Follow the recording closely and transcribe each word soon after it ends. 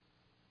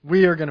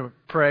We are going to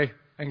pray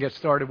and get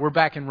started. We're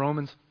back in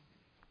Romans.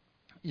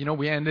 You know,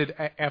 we ended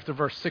after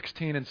verse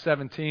 16 and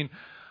 17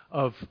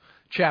 of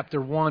chapter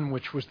 1,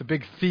 which was the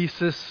big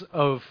thesis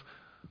of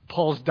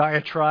Paul's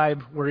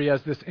diatribe, where he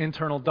has this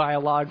internal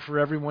dialogue for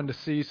everyone to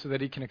see so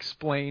that he can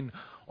explain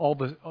all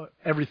the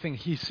everything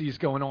he sees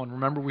going on.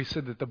 Remember, we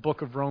said that the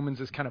book of Romans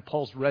is kind of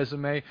Paul's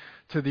resume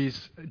to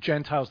these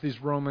Gentiles,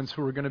 these Romans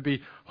who are going to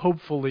be,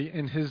 hopefully,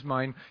 in his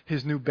mind,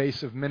 his new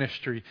base of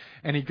ministry.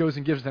 And he goes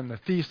and gives them the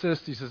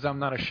thesis. He says, I'm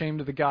not ashamed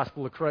of the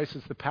gospel of Christ.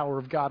 It's the power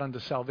of God unto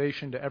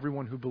salvation to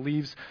everyone who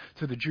believes,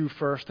 to the Jew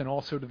first and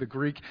also to the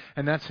Greek.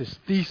 And that's his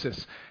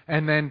thesis.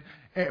 And then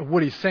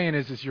what he's saying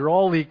is you're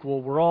all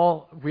equal.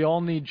 We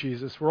all need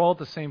Jesus. We're all at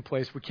the same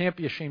place. We can't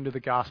be ashamed of the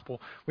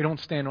gospel. We don't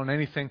stand on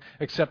anything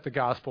except the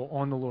gospel,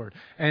 on the Lord.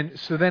 And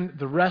so then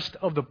the rest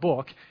of the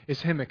book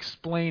is him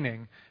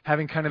explaining,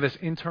 having kind of this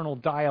internal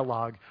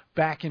dialogue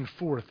back and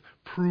forth,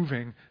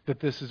 proving that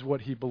this is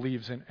what he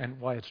believes in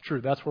and why it's true.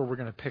 That's where we're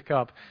going to pick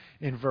up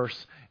in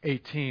verse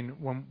 18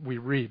 when we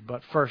read.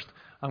 But first,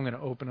 I'm going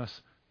to open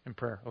us in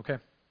prayer, okay?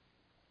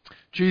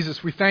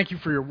 Jesus, we thank you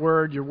for your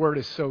word. Your word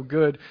is so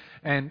good,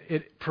 and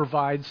it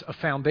provides a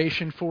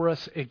foundation for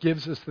us. It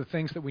gives us the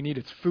things that we need.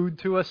 It's food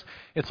to us.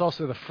 It's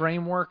also the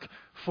framework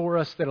for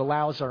us that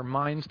allows our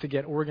minds to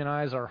get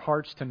organized, our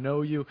hearts to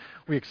know you.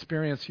 We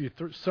experience you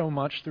so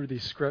much through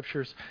these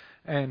scriptures,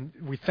 and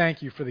we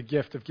thank you for the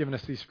gift of giving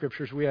us these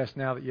scriptures. We ask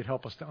now that you'd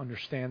help us to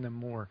understand them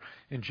more.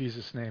 In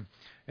Jesus' name,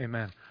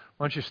 amen.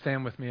 Why don't you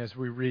stand with me as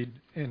we read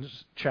in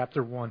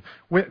chapter 1.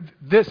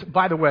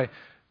 By the way,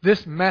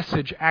 this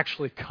message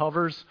actually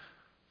covers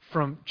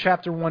from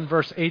chapter 1,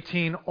 verse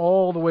 18,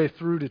 all the way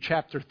through to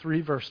chapter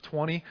 3, verse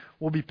 20.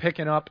 We'll be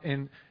picking up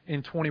in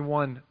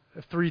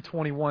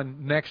 3:21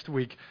 next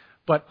week,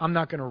 but I'm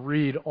not going to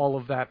read all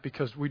of that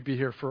because we'd be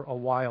here for a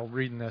while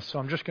reading this. So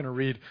I'm just going to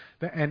read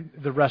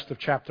the rest of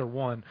chapter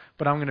 1,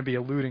 but I'm going to be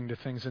alluding to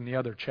things in the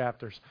other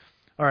chapters.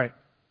 All right,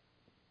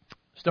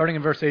 starting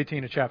in verse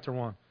 18 of chapter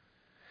 1.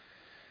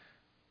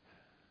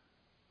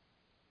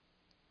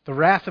 The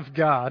wrath of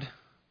God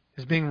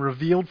is being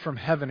revealed from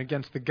heaven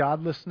against the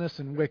godlessness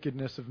and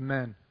wickedness of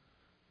men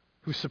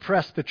who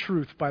suppress the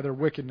truth by their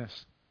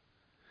wickedness.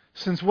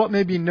 Since what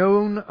may be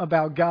known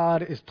about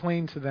God is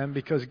plain to them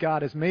because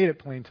God has made it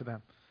plain to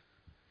them.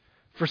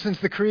 For since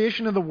the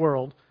creation of the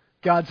world,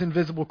 God's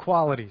invisible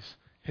qualities,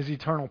 His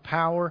eternal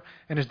power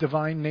and His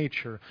divine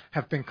nature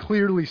have been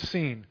clearly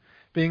seen,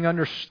 being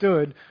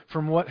understood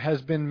from what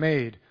has been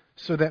made,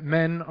 so that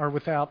men are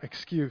without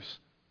excuse.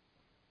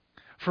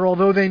 For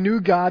although they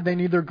knew God, they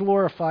neither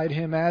glorified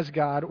Him as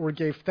God or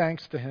gave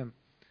thanks to Him.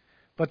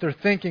 But their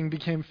thinking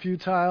became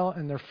futile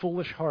and their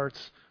foolish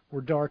hearts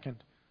were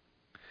darkened.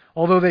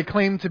 Although they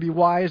claimed to be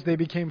wise, they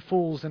became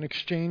fools and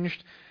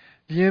exchanged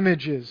the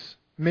images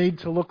made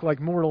to look like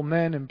mortal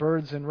men and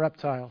birds and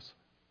reptiles.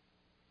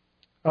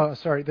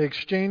 They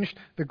exchanged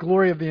the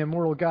glory of the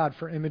immortal God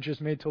for images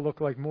made to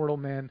look like mortal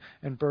men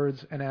and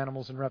birds and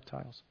animals and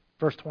reptiles.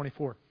 Verse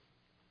 24.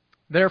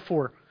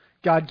 Therefore,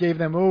 God gave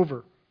them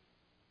over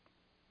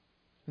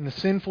in the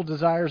sinful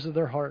desires of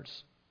their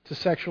hearts to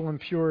sexual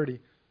impurity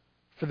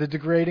for the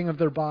degrading of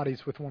their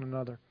bodies with one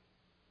another.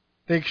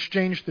 They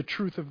exchanged the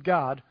truth of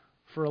God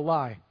for a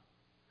lie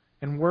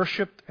and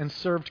worshipped and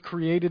served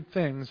created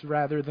things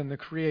rather than the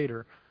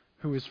Creator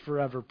who is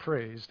forever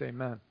praised.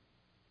 Amen.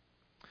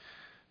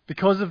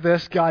 Because of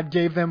this, God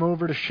gave them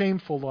over to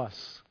shameful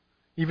lusts.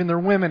 Even their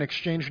women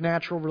exchanged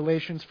natural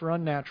relations for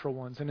unnatural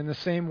ones. And in the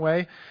same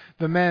way,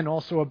 the men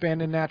also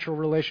abandoned natural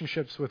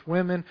relationships with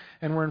women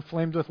and were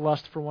inflamed with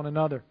lust for one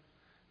another.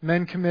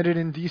 Men committed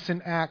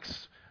indecent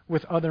acts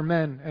with other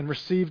men and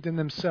received in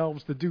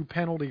themselves the due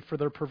penalty for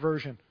their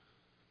perversion.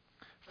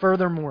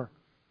 Furthermore,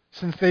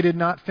 since they did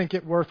not think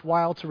it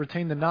worthwhile to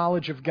retain the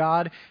knowledge of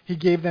God, He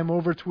gave them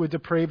over to a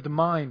depraved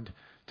mind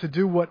to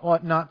do what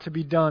ought not to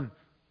be done.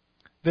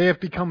 They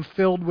have become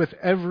filled with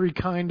every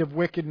kind of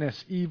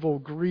wickedness, evil,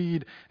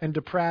 greed, and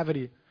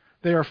depravity.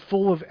 They are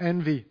full of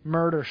envy,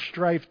 murder,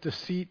 strife,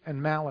 deceit,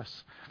 and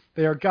malice.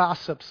 They are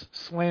gossips,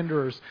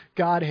 slanderers,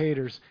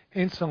 God-haters,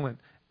 insolent,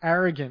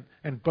 arrogant,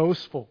 and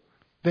boastful.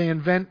 They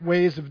invent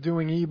ways of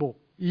doing evil.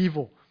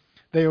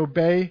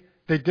 They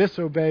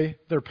disobey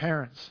their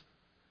parents.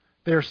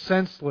 They are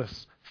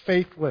senseless,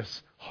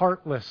 faithless,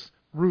 heartless,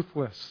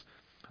 ruthless.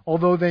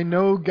 Although they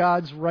know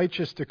God's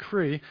righteous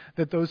decree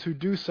that those who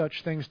do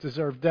such things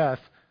deserve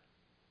death,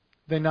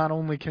 they not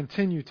only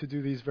continue to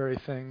do these very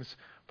things,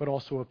 but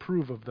also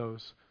approve of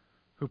those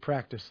who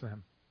practice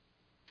them.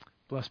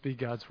 Blessed be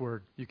God's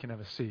word. You can have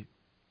a seat.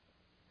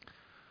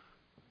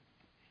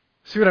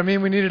 See what I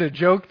mean? We needed a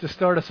joke to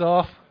start us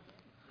off.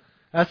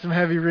 That's some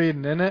heavy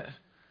reading, isn't it?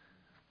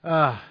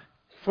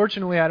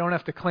 Fortunately, I don't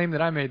have to claim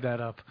that I made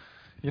that up.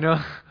 You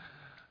know,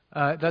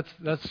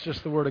 that's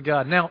just the word of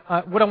God. Now,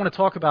 what I want to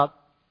talk about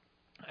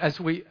as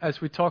we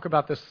talk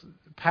about this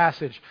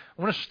passage,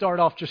 I want to start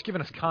off just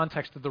giving us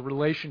context of the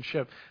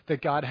relationship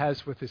that God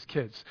has with His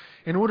kids.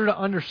 In order to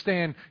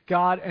understand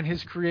God and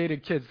His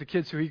created kids, the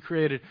kids who He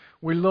created,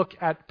 we look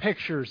at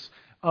pictures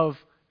of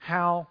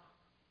how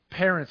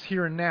parents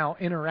here and now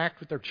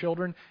interact with their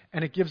children,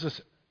 and it gives us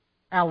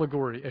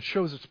allegory. It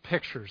shows us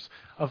pictures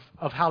of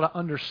how to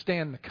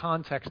understand the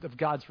context of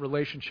God's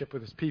relationship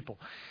with His people.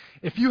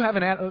 If you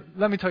haven't,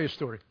 let me tell you a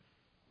story.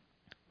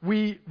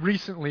 We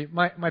recently,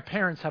 my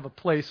parents have a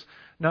place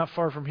not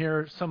far from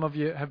here. Some of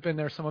you have been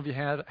there, some of you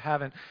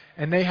haven't.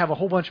 And they have a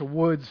whole bunch of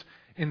woods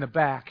in the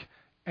back.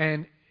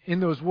 And in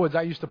those woods,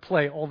 I used to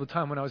play all the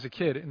time when I was a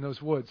kid in those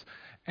woods.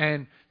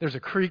 And there's a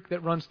creek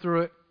that runs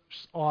through it.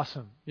 It's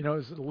awesome. You know, it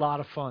was a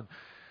lot of fun.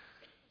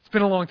 It's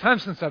been a long time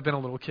since I've been a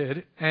little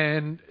kid.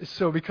 And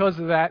so because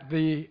of that,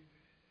 the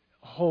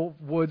whole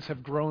woods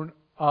have grown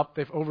up.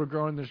 They've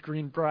overgrown. There's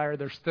greenbrier,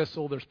 there's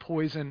thistle, there's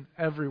poison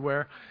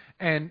everywhere.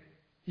 And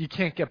you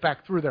can't get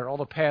back through there. All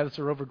the paths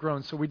are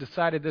overgrown. So we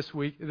decided this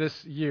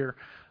year,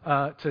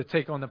 to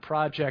take on the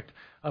project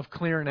of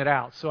clearing it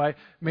out. So I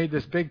made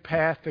this big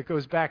path that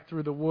goes back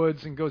through the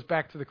woods and goes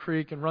back to the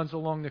creek and runs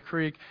along the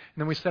creek.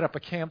 And then we set up a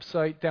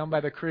campsite down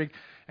by the creek,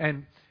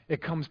 and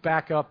it comes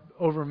back up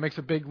over and makes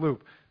a big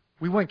loop.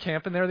 We went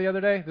camping there the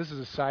other day. This is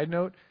a side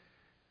note.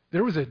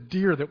 There was a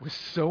deer that was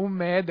so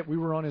mad that we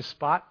were on his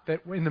spot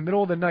that in the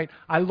middle of the night,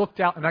 I looked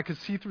out and I could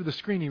see through the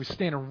screen. He was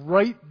standing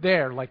right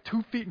there, like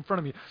 2 feet in front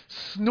of me,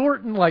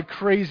 snorting like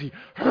crazy,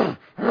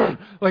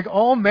 like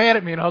all mad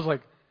at me. And I was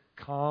like,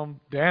 calm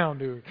down,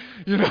 dude.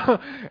 You know?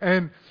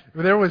 And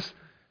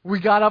we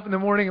got up in the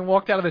morning and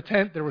walked out of the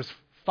tent. There was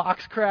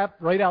fox crap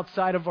right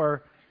outside of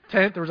our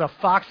tent. There was a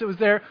fox that was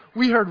there.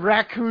 We heard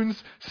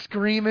raccoons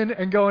screaming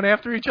and going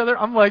after each other.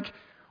 I'm like,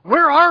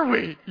 where are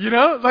we? You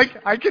know, like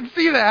I can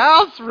see the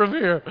house from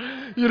here.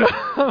 You know,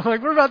 I'm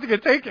like, we're about to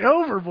get taken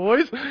over,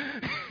 boys.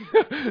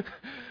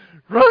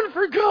 Run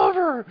for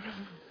cover.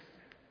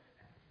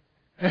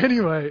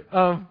 Anyway,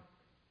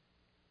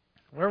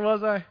 where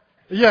was I?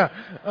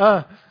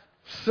 Yeah.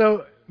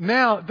 So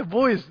now the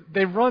boys,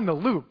 they run the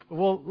loop.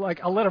 Well, like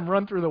I'll let them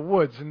run through the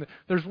woods. And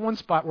there's one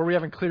spot where we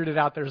haven't cleared it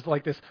out. There's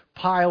like this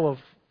pile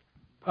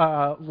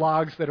of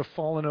logs that have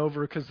fallen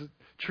over because the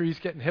trees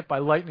getting hit by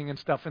lightning and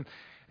stuff.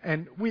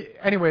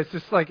 Anyway, it's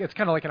just like, it's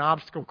kind of like an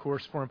obstacle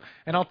course for them.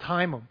 And I'll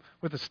time them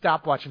with a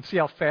stopwatch and see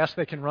how fast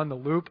they can run the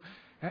loop.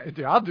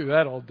 Dude, I'll do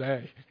that all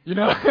day, you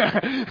know,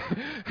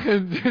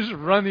 and just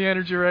run the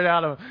energy right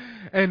out of them.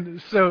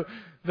 And so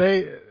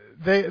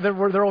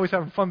they're always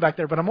having fun back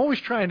there, but I'm always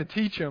trying to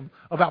teach them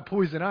about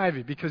poison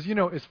ivy because, you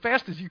know, as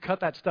fast as you cut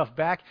that stuff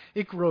back,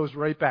 it grows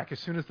right back as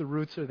soon as the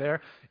roots are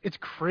there. It's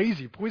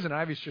crazy. Poison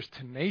ivy is just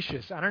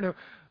tenacious. I don't know,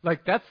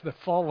 like that's the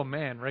fall of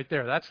man right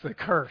there. That's the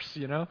curse,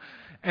 you know.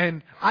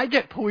 And I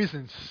get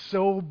poisoned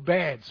so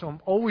bad, so I'm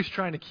always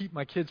trying to keep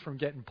my kids from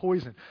getting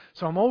poisoned.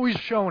 So I'm always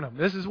showing them,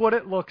 this is what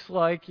it looks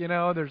like, you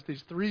know, there's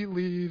these 3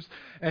 leaves,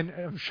 and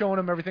I'm showing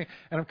them everything,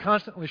 and I'm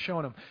constantly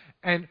showing them.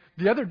 And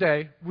the other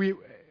day, we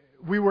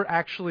were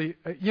actually,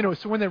 you know,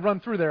 so when they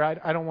run through there,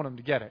 I don't want them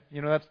to get it.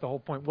 You know, that's the whole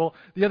point. Well,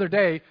 the other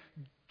day,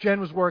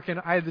 Jen was working.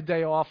 I had the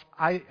day off.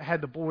 I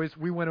had the boys.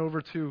 We went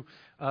over to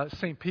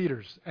St.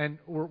 Peter's, and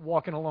we're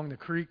walking along the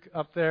creek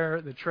up there,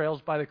 the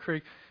trails by the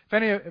creek.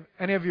 If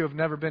any of you have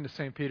never been to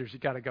St. Peter's, you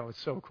got to go. It's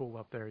so cool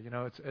up there. You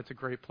know, it's a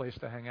great place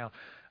to hang out.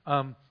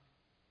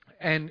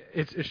 And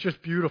it's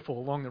just beautiful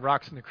along the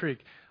rocks in the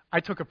creek. I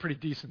took a pretty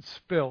decent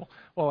spill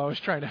while I was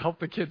trying to help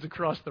the kids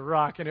across the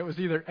rock, and it was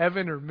either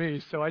Evan or me.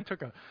 So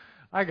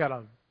I got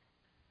a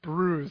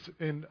bruise,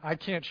 and I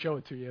can't show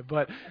it to you,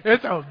 but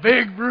it's a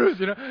big bruise,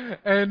 you know.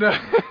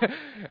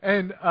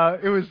 And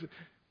it was.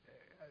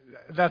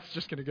 That's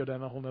just going to go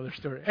down a whole other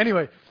story.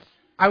 Anyway,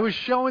 I was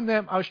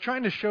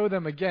trying to show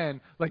them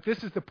again, like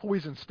this is the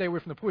poison. Stay away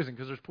from the poison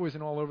because there's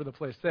poison all over the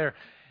place there,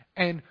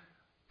 and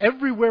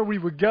everywhere we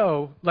would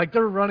go, like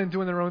they're running,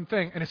 doing their own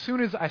thing. And as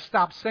soon as I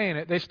stopped saying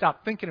it, they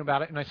stopped thinking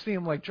about it. And I see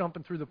them like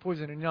jumping through the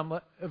poison. And you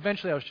know,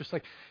 eventually I was just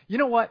like, you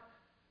know what?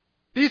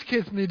 These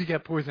kids need to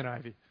get poison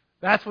ivy.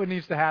 That's what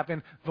needs to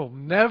happen. They'll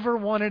never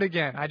want it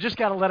again. I just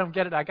got to let them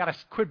get it. I got to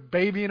quit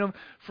babying them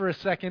for a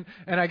second.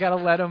 And I got to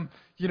let them,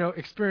 you know,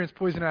 experience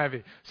poison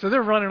ivy. So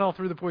they're running all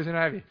through the poison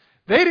ivy.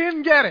 They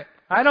didn't get it.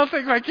 I don't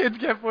think my kids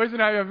get poison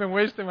ivy. I've been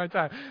wasting my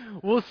time.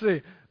 We'll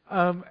see.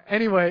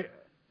 Anyway,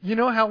 you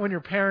know how when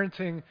you're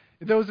parenting,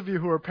 those of you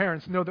who are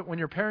parents know that when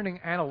you're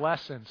parenting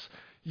adolescents,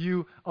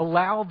 you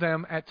allow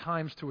them at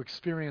times to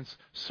experience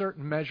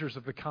certain measures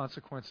of the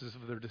consequences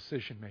of their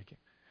decision making.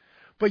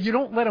 But you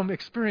don't let them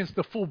experience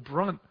the full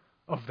brunt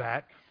of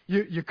that.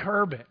 You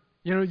curb it.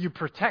 You know, you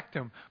protect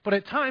them. But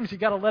at times you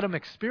got to let them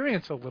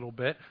experience a little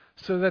bit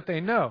so that they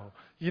know.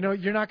 You know,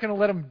 you're not going to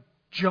let them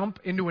jump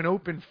into an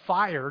open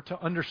fire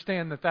to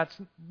understand that that's,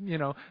 you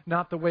know,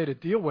 not the way to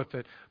deal with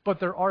it. But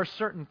there are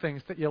certain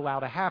things that you allow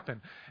to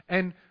happen.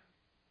 And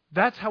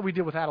that's how we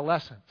deal with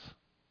adolescence.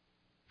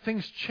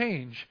 Things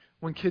change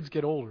when kids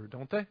get older,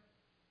 don't they?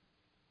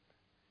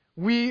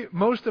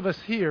 Most of us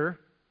here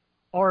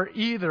are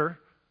either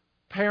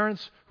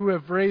parents who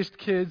have raised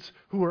kids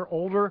who are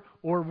older,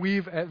 or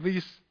we've at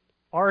least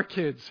our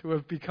kids who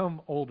have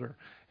become older.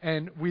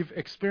 And we've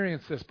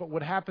experienced this. But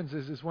what happens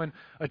is when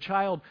a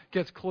child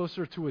gets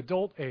closer to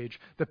adult age,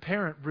 the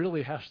parent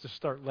really has to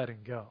start letting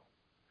go.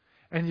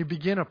 And you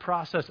begin a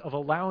process of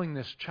allowing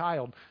this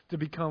child to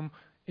become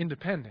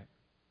independent,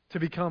 to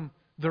become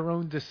their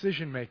own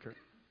decision maker.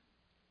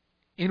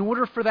 In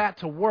order for that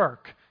to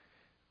work,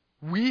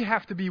 we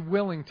have to be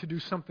willing to do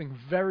something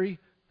very,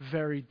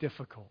 very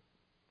difficult.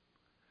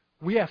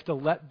 We have to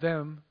let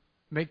them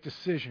make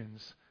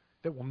decisions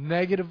that will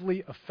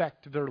negatively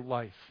affect their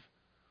life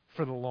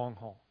for the long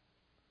haul,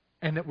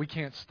 and that we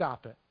can't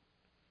stop it.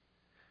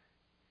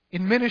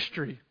 In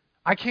ministry,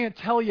 I can't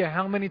tell you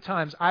how many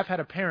times I've had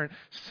a parent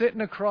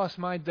sitting across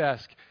my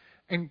desk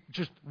and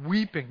just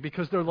weeping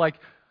because they're like,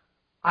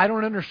 I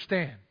don't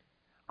understand.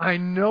 I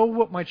know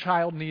what my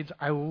child needs.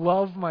 I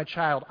love my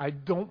child. I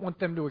don't want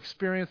them to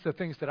experience the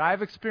things that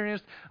I've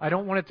experienced. I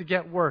don't want it to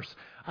get worse.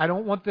 I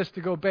don't want this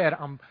to go bad.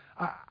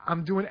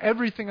 I'm doing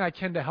everything I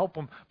can to help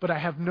them, but I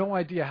have no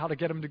idea how to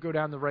get them to go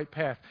down the right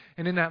path.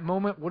 And in that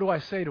moment, what do I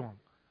say to them?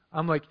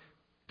 I'm like,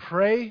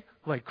 pray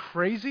like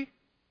crazy.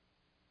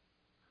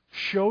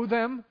 Show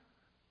them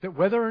that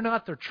whether or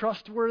not they're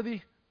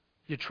trustworthy,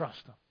 you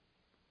trust them.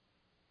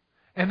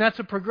 And that's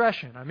a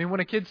progression. I mean, when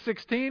a kid's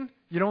 16,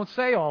 you don't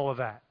say all of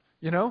that.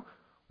 You know,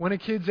 when a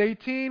kid's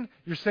 18,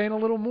 you're saying a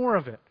little more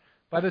of it.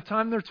 By the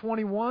time they're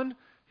 21,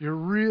 you're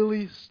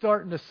really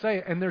starting to say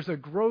it. And there's a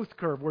growth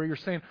curve where you're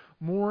saying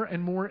more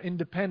and more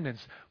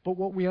independence. But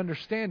what we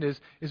understand is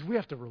we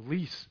have to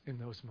release in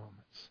those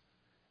moments.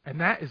 And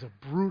that is a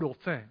brutal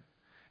thing.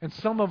 And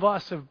some of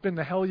us have been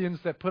the hellions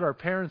that put our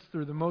parents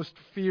through the most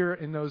fear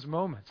in those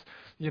moments,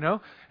 you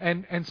know?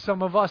 And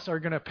some of us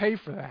are going to pay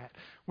for that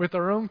with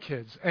our own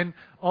kids. And,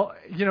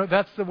 you know,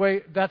 that's the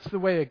way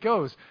it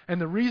goes. And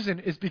the reason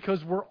is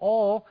because we're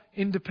all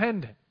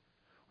independent.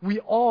 We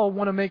all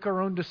want to make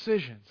our own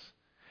decisions.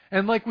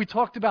 And like we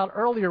talked about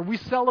earlier, we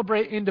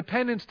celebrate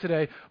independence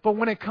today. But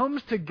when it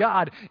comes to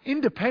God,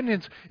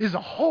 independence is a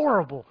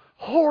horrible,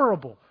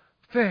 horrible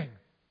thing.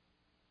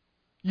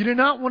 You do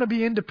not want to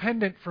be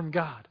independent from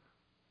God.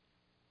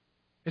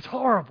 It's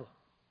horrible.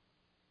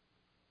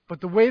 But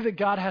the way that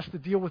God has to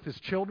deal with His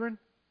children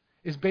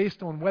is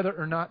based on whether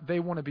or not they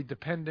want to be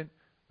dependent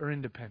or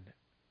independent.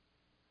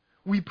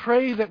 We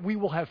pray that we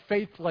will have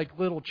faith like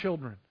little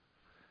children,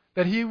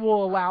 that He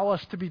will allow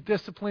us to be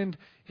disciplined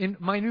in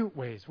minute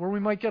ways, where we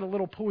might get a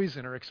little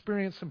poison or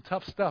experience some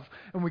tough stuff,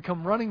 and we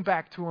come running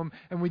back to Him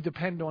and we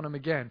depend on Him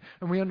again.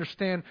 And we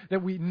understand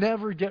that we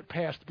never get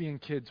past being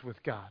kids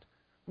with God.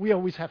 We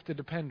always have to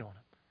depend on Him.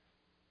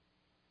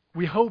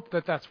 We hope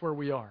that that's where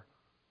we are.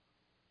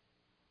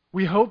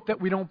 We hope that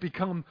we don't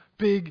become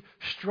big,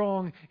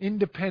 strong,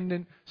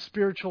 independent,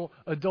 spiritual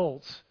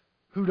adults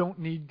who don't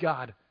need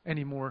God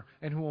anymore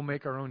and who will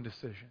make our own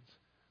decisions.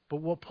 But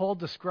what Paul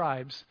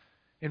describes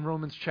in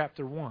Romans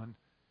chapter 1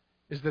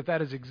 is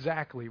that is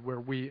exactly where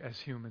we as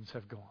humans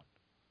have gone.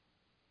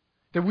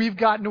 That we've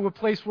gotten to a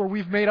place where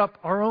we've made up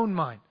our own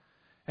mind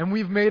and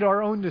we've made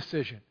our own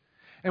decision.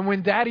 And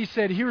when Daddy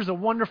said, here's a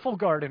wonderful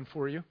garden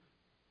for you,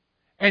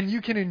 and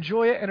you can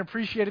enjoy it and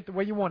appreciate it the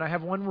way you want. I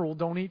have one rule,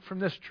 don't eat from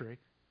this tree.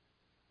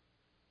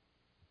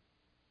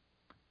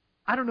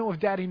 I don't know if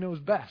Daddy knows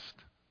best.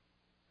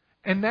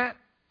 And that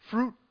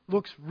fruit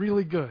looks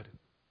really good.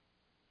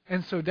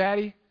 And so,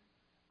 Daddy,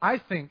 I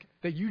think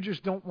that you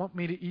just don't want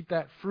me to eat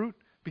that fruit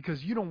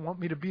because you don't want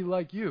me to be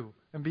like you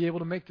and be able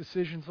to make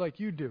decisions like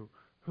you do.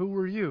 Who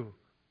are you?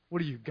 What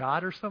are you,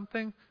 God or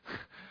something?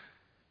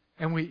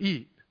 And we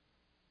eat.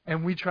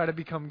 And we try to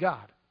become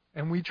God.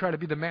 And we try to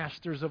be the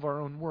masters of our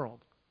own world.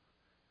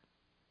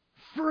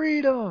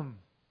 Freedom!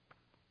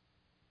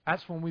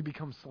 That's when we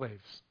become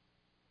slaves.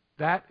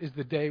 That is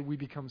the day we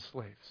become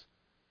slaves.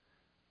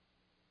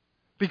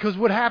 Because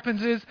what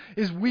happens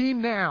is we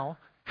now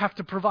have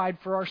to provide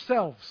for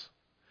ourselves.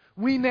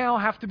 We now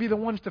have to be the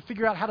ones to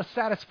figure out how to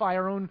satisfy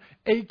our own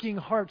aching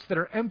hearts that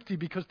are empty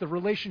because the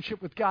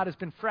relationship with God has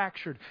been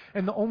fractured.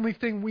 And the only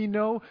thing we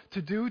know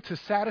to do to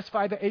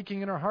satisfy the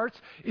aching in our hearts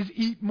is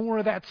eat more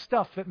of that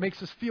stuff that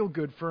makes us feel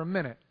good for a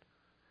minute.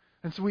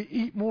 And so we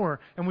eat more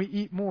and we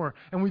eat more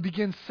and we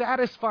begin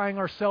satisfying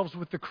ourselves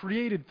with the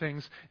created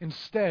things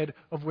instead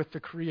of with the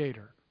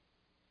Creator.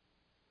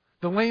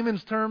 The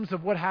layman's terms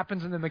of what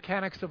happens in the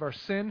mechanics of our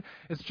sin,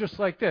 it's just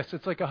like this.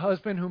 It's like a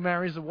husband who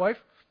marries a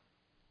wife.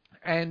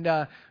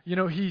 And,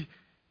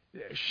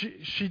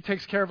 she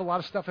takes care of a lot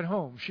of stuff at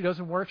home. She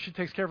doesn't work. She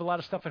takes care of a lot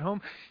of stuff at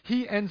home.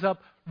 He ends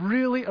up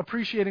really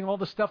appreciating all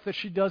the stuff that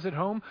she does at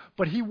home,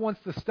 but he wants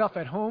the stuff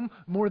at home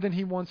more than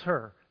he wants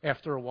her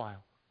after a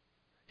while.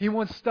 He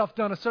wants stuff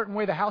done a certain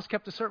way, the house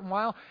kept a certain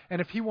while,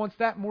 and if he wants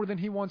that more than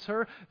he wants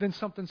her, then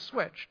something's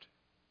switched.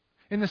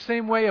 In the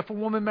same way, if a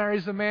woman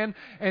marries a man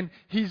and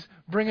he's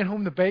bringing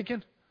home the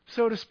bacon,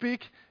 so to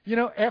speak,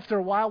 after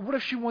a while, what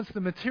if she wants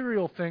the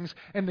material things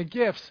and the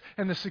gifts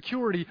and the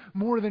security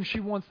more than she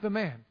wants the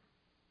man?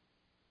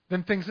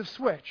 Then things have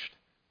switched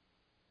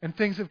and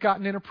things have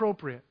gotten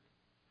inappropriate.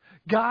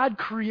 God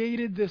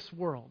created this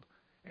world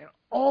in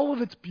all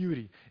of its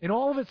beauty, in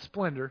all of its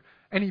splendor,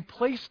 and He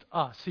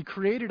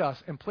created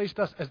us and placed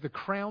us as the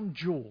crown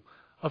jewel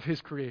of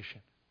His creation.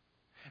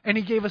 And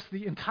He gave us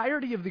the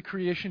entirety of the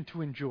creation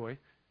to enjoy,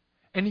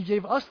 and He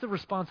gave us the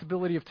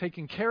responsibility of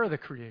taking care of the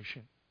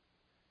creation.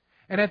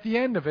 And at the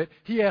end of it,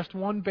 he asked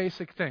one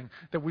basic thing,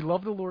 that we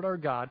love the Lord our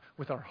God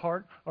with our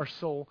heart, our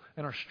soul,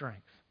 and our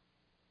strength.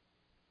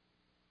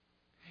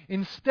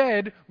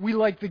 Instead, we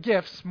like the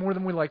gifts more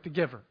than we like the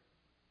giver.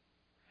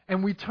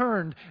 And we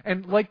turned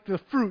and liked the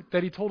fruit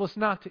that he told us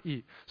not to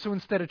eat. So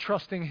instead of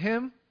trusting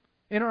him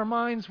in our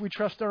minds, we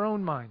trust our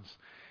own minds.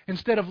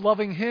 Instead of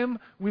loving him,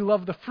 we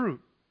love the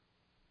fruit.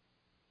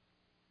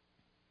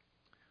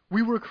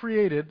 We were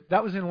created,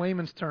 that was in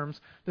layman's terms.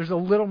 There's a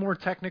little more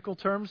technical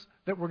terms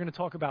that we're going to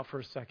talk about for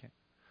a second.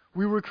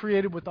 We were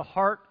created with a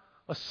heart,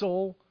 a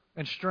soul,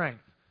 and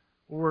strength.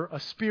 Or a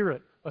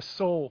spirit, a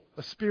soul,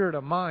 a spirit,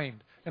 a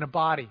mind, and a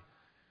body.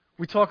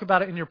 We talk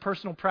about it in your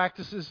personal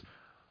practices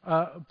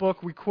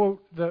book. We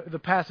quote the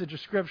passage of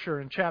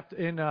Scripture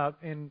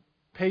in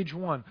page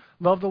 1.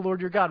 Love the Lord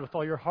your God with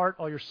all your heart,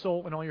 all your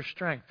soul, and all your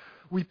strength.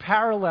 We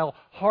parallel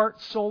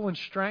heart, soul, and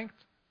strength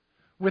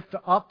with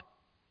the up,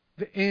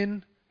 the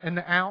in, and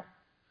the out.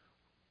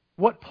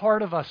 What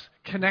part of us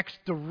connects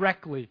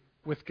directly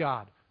with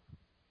God?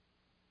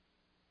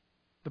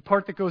 The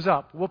part that goes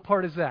up. What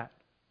part is that?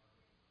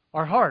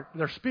 Our heart,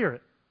 our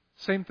spirit.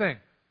 Same thing.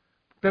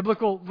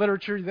 Biblical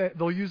literature,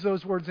 they'll use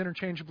those words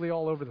interchangeably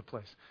all over the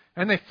place.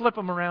 And they flip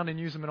them around and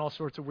use them in all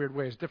sorts of weird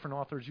ways. Different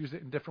authors use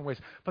it in different ways.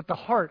 But the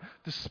heart,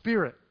 the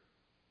spirit,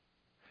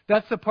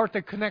 that's the part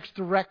that connects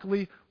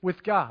directly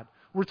with God.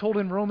 We're told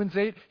in Romans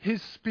 8,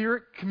 his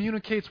spirit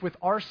communicates with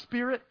our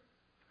spirit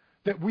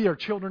that we are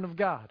children of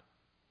God.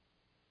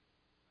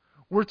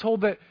 We're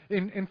told that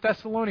in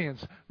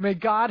Thessalonians, may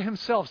God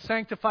himself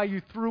sanctify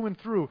you through and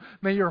through.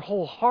 May your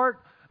whole heart,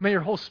 may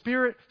your whole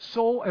spirit,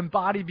 soul, and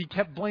body be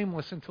kept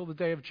blameless until the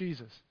day of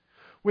Jesus.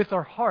 With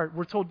our heart,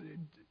 we're told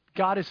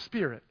God is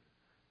spirit.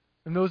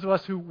 And those of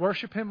us who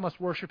worship him must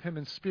worship him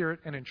in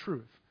spirit and in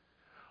truth.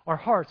 Our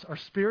hearts, our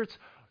spirits,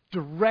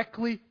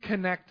 directly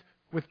connect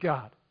with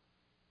God.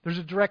 There's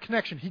a direct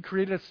connection. He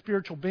created us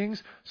spiritual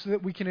beings so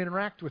that we can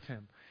interact with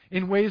him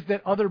in ways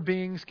that other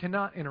beings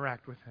cannot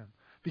interact with him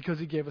because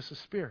he gave us a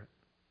spirit.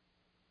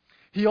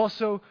 He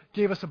also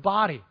gave us a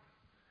body.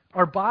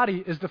 Our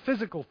body is the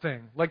physical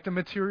thing, like the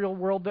material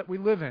world that we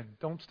live in.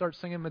 Don't start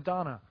singing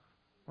Madonna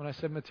when I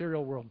said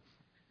material world.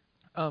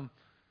 I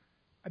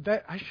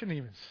shouldn't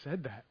even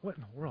said that. What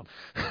in the world?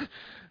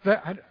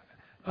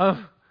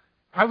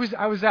 I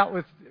was out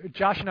with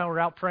Josh and I were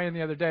out praying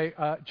the other day.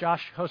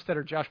 Josh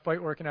Hostetter, Josh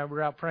Bitework, and I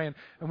were out praying,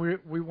 and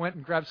we went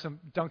and grabbed some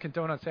Dunkin'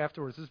 Donuts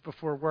afterwards. This is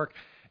before work,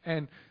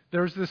 and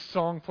there was this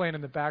song playing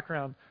in the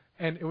background,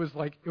 and it was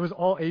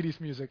all 80s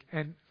music,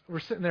 and we're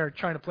sitting there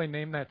trying to play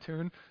Name That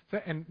Tune,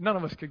 and none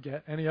of us could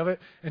get any of it.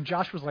 And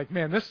Josh was like,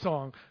 man, this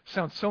song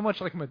sounds so much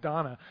like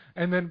Madonna.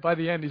 And then by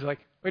the end, he's like,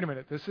 wait a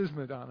minute, this is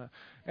Madonna.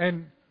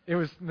 And it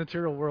was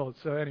Material World.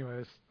 So anyway,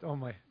 it's on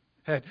my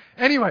head.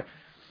 Anyway,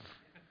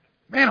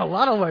 man, a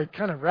lot of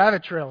kind of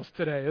rabbit trails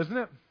today, isn't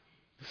it?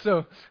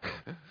 So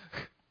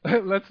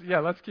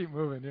let's keep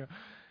moving. Yeah.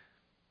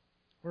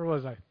 Where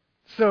was I?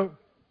 So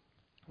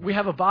we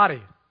have a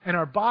body, and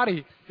our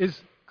body is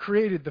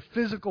created, the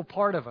physical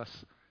part of us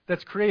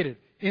that's created.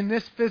 In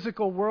this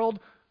physical world,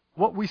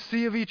 what we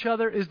see of each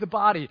other is the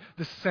body.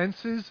 The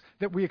senses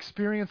that we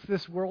experience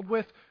this world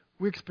with,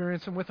 we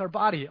experience them with our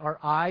body. Our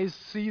eyes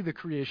see the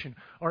creation.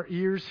 Our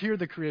ears hear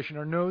the creation.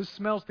 Our nose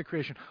smells the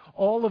creation.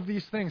 All of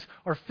these things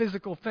are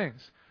physical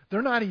things.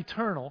 They're not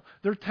eternal.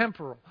 They're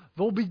temporal.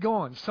 They'll be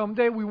gone.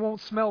 Someday we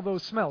won't smell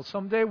those smells.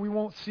 Someday we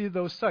won't see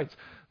those sights.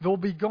 They'll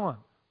be gone.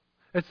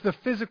 It's the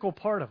physical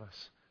part of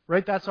us,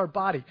 right? That's our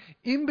body.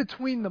 In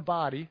between the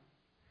body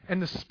and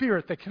the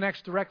spirit that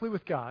connects directly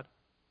with God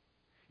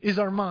is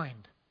our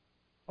mind,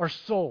 our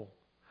soul,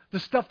 the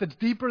stuff that's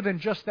deeper than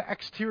just the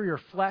exterior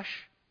flesh,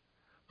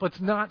 but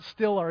it's not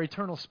still our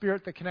eternal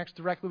spirit that connects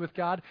directly with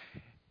God.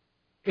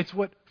 It's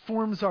what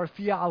forms our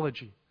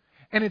theology,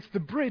 and it's the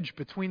bridge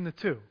between the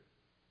two.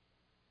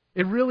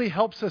 It really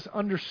helps us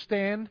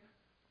understand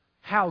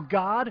how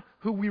God,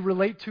 who we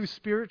relate to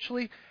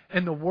spiritually,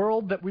 and the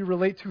world that we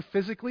relate to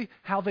physically,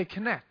 how they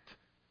connect.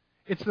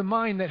 It's the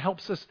mind that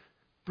helps us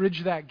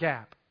bridge that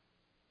gap.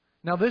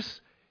 Now, this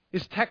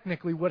is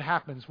technically what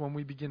happens when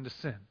we begin to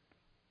sin.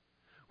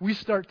 We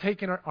start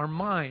taking our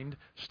mind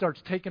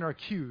starts taking our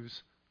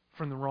cues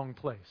from the wrong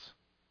place.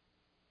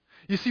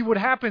 You see, what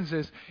happens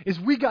is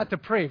we got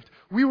depraved.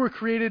 We were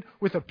created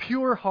with a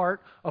pure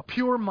heart, a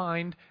pure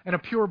mind, and a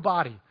pure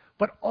body.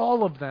 But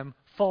all of them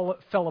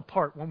fell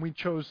apart when we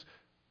chose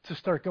to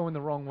start going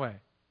the wrong way.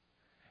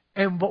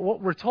 But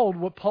what we're told,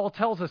 what Paul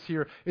tells us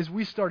here, is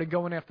we started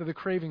going after the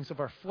cravings of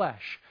our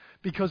flesh.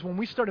 Because when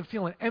we started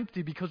feeling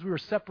empty because we were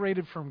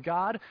separated from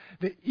God,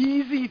 the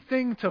easy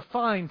thing to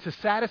find to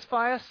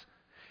satisfy us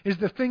is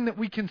the thing that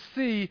we can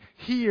see,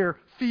 hear,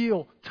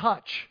 feel,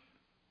 touch.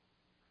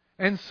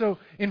 And so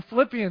in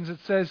Philippians it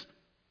says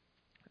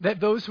that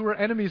those who are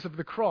enemies of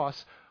the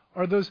cross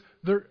are those,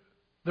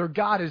 their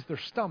God is their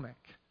stomach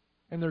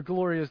and their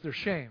glory is their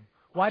shame.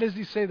 Why does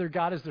he say their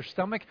God is their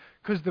stomach?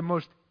 Because the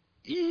most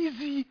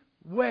easy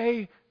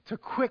way to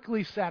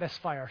quickly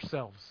satisfy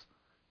ourselves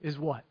is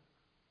what?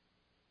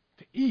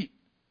 To eat.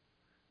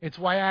 It's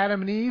why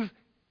Adam and Eve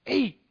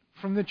ate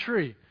from the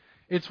tree.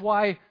 It's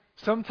why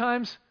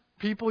sometimes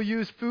people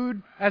use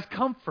food as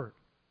comfort.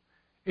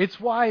 It's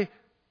why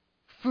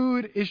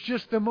food is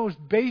just the most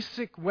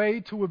basic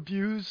way to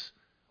abuse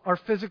our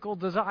physical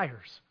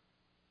desires.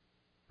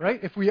 Right?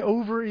 If we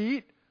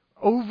overeat,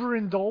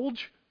 overindulge,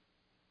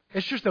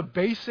 it's just a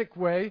basic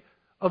way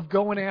of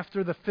going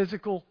after the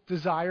physical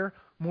desire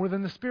more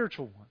than the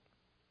spiritual one,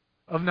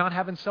 of not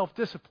having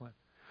self-discipline.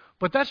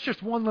 But that's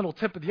just one little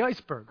tip of the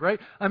iceberg, right?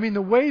 I mean,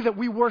 the way that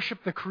we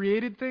worship the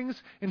created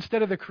things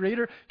instead of the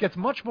Creator gets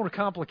much more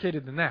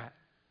complicated than that,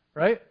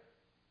 right?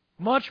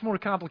 Much more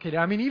complicated.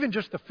 I mean, even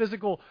just the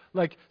physical,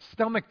 like,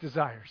 stomach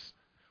desires.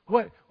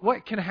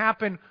 What can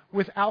happen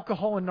with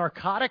alcohol and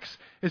narcotics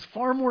is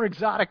far more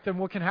exotic than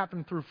what can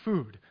happen through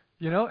food,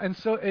 you know? And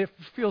so it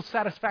feels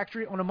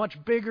satisfactory on a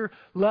much bigger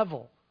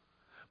level.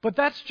 But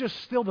that's just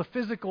still the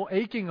physical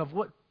aching of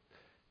what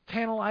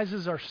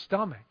tantalizes our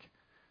stomach.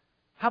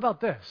 How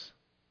about this?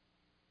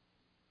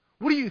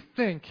 What do you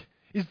think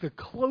is the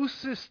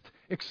closest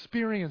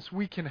experience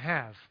we can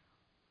have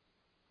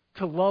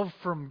to love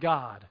from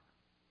God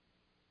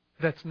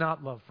that's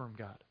not love from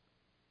God?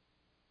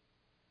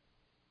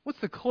 What's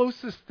the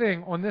closest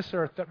thing on this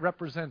earth that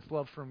represents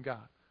love from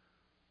God?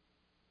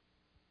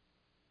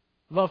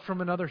 Love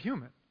from another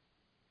human,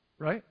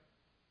 right?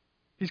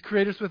 He's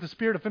created us with a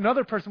spirit. If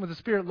another person with a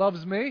spirit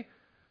loves me,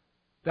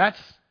 that's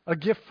a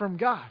gift from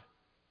God.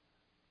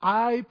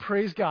 I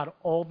praise God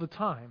all the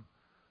time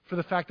for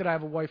the fact that I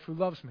have a wife who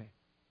loves me.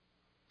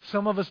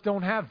 Some of us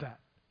don't have that,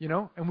 you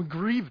know, and we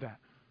grieve that.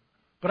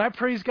 But I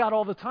praise God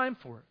all the time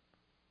for it.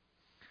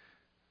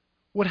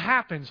 What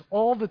happens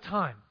all the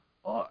time,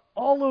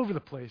 all over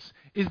the place,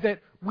 is that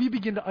we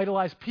begin to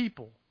idolize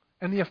people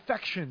and the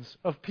affections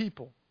of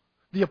people,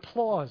 the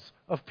applause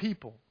of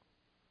people,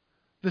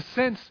 the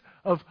sense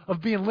of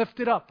being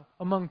lifted up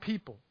among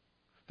people,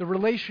 the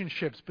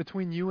relationships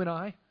between you and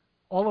I,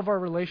 all of our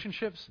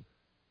relationships,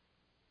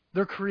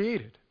 they're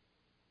created.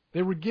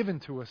 They were given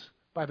to us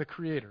by the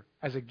Creator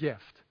as a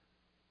gift.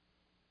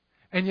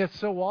 And yet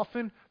so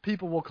often,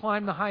 people will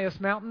climb the highest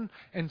mountain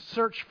and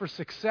search for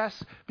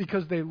success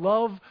because they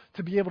love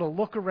to be able to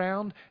look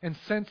around and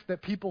sense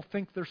that people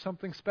think they're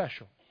something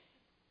special.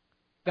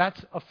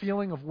 That's a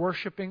feeling of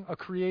worshiping a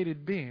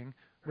created being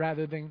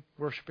rather than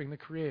worshiping the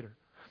Creator.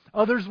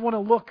 Others want to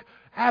look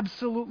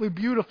absolutely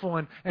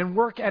beautiful and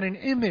work at an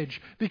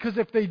image, because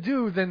if they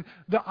do, then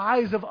the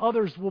eyes of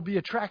others will be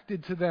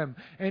attracted to them.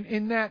 And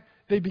in that,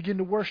 they begin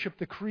to worship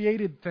the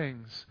created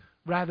things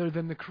rather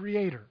than the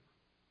Creator.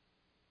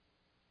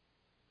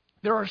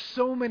 There are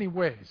so many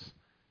ways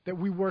that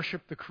we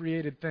worship the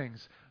created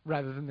things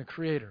rather than the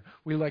Creator.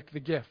 We like the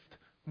gift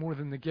more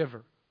than the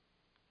giver.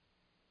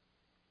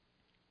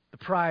 The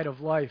pride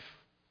of life,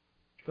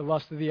 the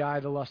lust of the eye,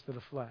 the lust of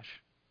the flesh.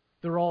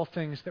 They're all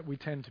things that we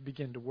tend to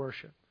begin to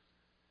worship.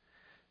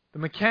 The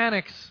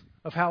mechanics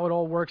of how it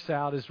all works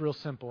out is real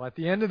simple. At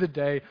the end of the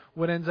day,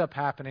 what ends up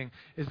happening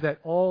is that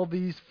all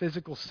these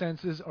physical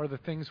senses are the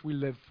things we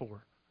live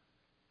for.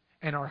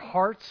 And our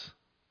hearts,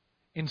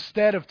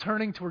 instead of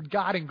turning toward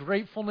God in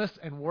gratefulness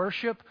and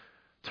worship,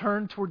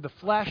 turn toward the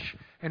flesh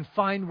and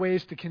find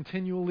ways to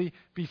continually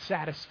be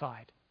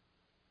satisfied.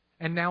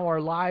 And now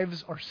our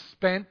lives are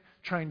spent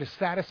trying to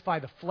satisfy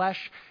the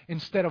flesh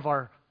instead of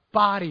our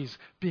bodies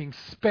being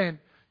spent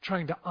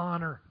trying to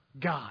honor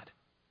God.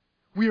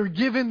 We are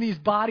given these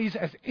bodies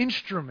as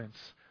instruments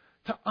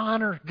to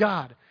honor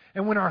God.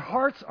 And when our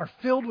hearts are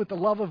filled with the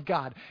love of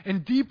God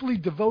and deeply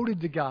devoted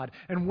to God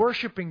and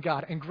worshiping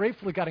God and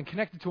grateful to God and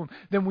connected to Him,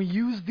 then we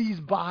use these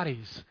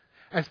bodies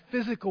as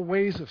physical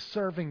ways of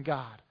serving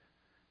God,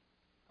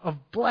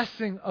 of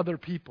blessing other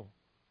people.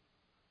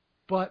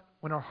 But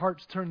when our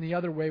hearts turn the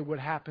other way, what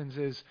happens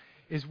is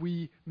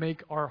we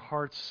make our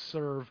hearts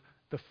serve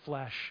the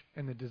flesh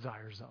and the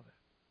desires of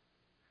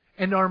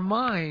it. And our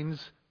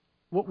minds,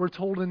 what we're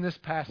told in this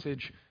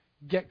passage,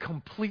 get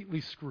completely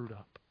screwed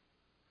up.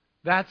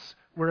 That's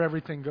where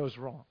everything goes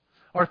wrong.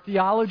 Our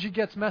theology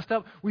gets messed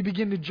up. We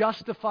begin to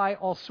justify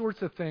all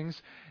sorts of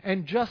things.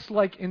 And just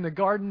like in the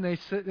garden, they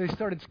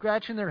started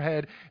scratching their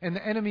head, and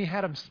the enemy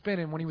had them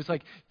spinning when he was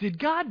like, did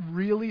God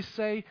really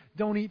say,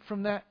 don't eat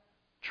from that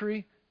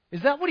tree?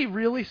 Is that what He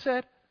really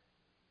said?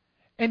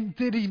 And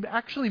did He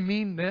actually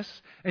mean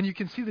this? And you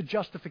can see the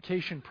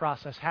justification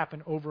process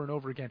happen over and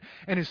over again.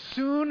 And as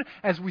soon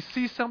as we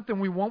see something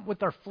we want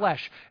with our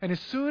flesh, and as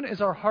soon as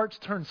our hearts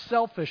turn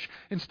selfish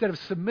instead of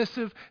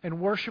submissive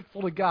and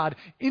worshipful to God,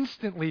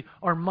 instantly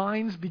our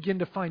minds begin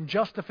to find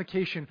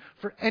justification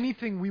for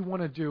anything we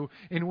want to do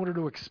in order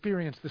to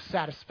experience the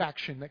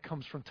satisfaction that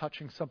comes from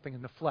touching something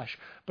in the flesh.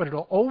 But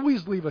it'll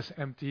always leave us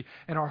empty,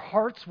 and our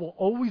hearts will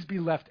always be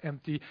left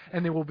empty,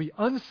 and they will be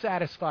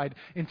unsatisfied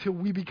until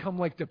we become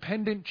like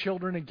dependent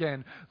children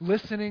again,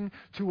 listening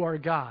to our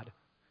God.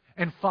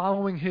 and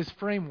following his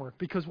framework.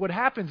 Because what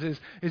happens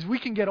is we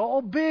can get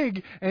all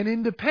big and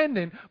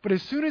independent, but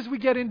as soon as we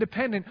get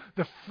independent,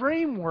 the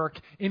framework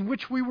in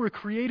which we were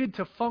created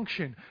to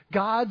function,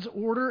 God's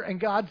order and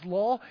God's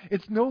law,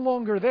 it's no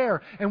longer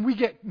there, and we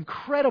get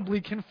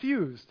incredibly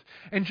confused.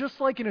 And just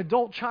like an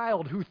adult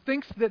child who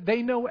thinks that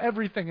they know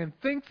everything and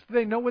thinks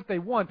they know what they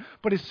want,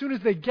 but as soon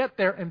as they get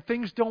there and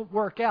things don't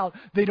work out,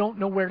 they don't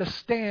know where to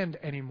stand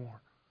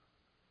anymore.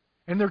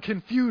 And they're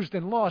confused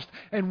and lost.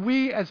 And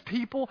we as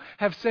people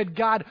have said,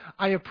 God,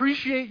 I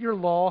appreciate your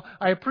law.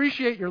 I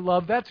appreciate your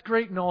love. That's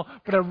great and all.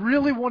 But I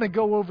really want to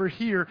go over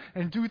here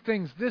and do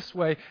things this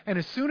way. And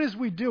as soon as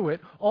we do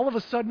it, all of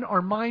a sudden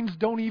our minds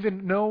don't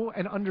even know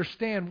and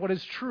understand what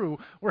is true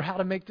or how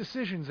to make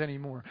decisions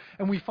anymore.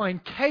 And we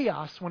find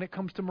chaos when it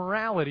comes to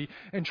morality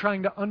and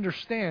trying to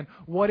understand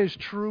what is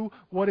true,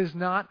 what is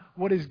not,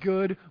 what is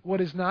good, what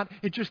is not.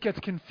 It just gets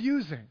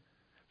confusing.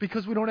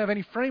 Because we don't have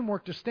any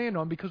framework to stand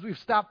on, because we've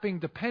stopped being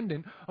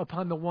dependent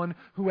upon the one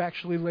who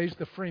actually lays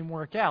the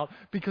framework out.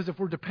 Because if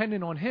we're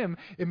dependent on him,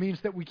 it means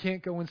that we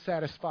can't go and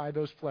satisfy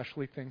those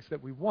fleshly things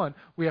that we want.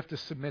 We have to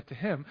submit to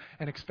him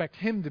and expect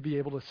him to be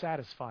able to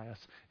satisfy us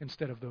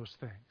instead of those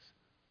things.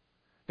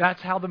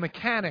 That's how the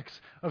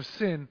mechanics of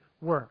sin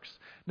works.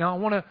 Now I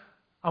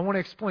want to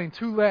explain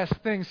two last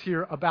things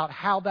here about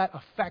how that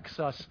affects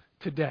us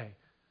today.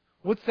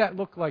 What's that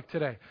look like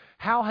today?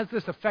 How has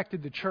this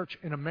affected the church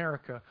in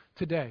America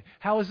today?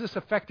 How has this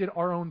affected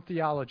our own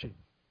theology?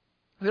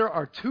 There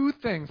are two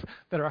things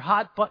that are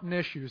hot button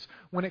issues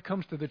when it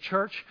comes to the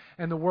church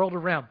and the world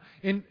around.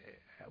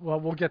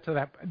 We'll get to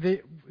that.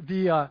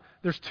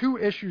 There's two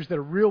issues that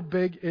are real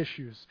big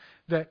issues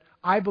that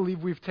I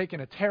believe we've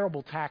taken a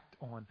terrible tact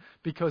on,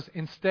 because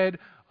instead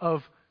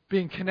of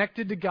being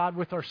connected to God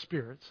with our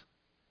spirits,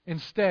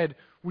 instead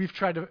we've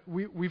tried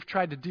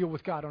to deal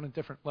with God on a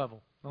different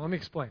level. Now let me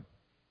explain.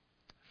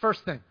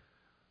 First thing,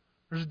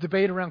 there's a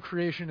debate around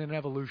creation and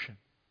evolution.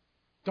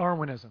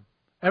 Darwinism.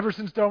 Ever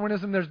since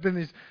Darwinism, there's been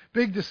these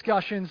big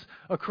discussions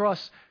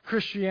across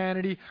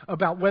Christianity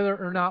about whether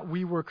or not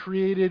we were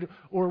created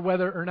or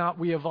whether or not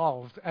we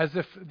evolved, as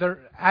if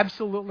they're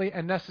absolutely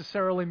and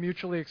necessarily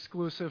mutually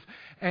exclusive,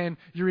 and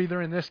you're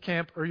either in this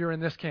camp or you're in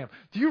this camp.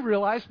 Do you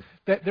realize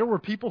that there were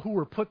people who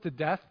were put to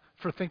death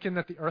for thinking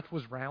that the earth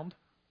was round?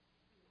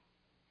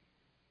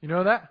 You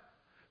know that?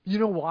 You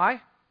know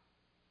why?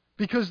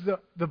 Because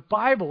the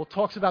Bible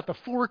talks about the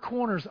four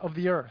corners of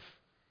the earth.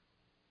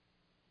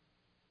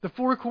 The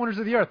four corners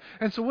of the earth.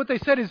 And so what they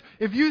said is,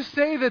 if you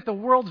say that the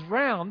world's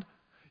round,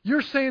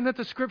 you're saying that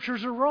the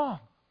Scriptures are wrong.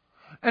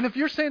 And if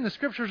you're saying the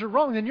Scriptures are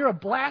wrong, then you're a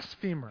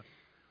blasphemer.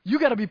 You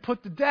got to be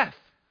put to death.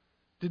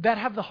 Did that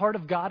have the heart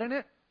of God in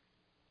it?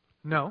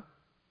 No.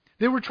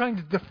 They were trying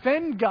to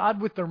defend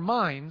God with their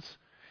minds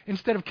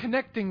instead of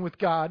connecting with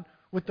God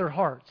with their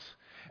hearts.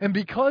 And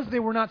because they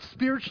were not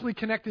spiritually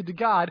connected to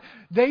God,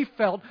 they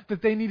felt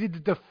that they needed to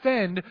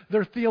defend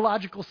their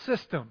theological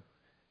system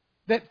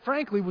that,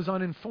 frankly, was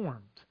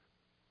uninformed.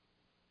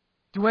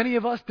 Do any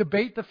of us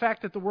debate the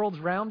fact that the world's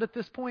round at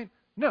this point?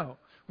 No.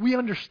 We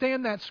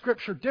understand that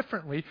Scripture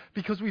differently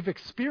because we've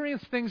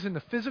experienced things in the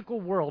physical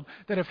world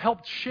that have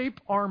helped shape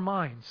our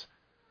minds.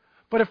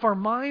 But if our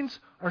minds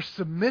are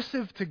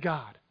submissive to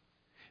God,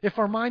 if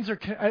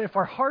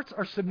our hearts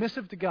are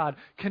submissive to God,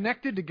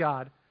 connected to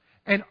God,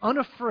 and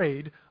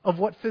unafraid of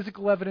what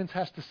physical evidence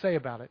has to say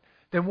about it,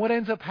 then what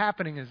ends up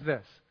happening is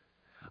this.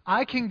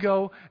 I can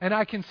go and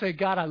I can say,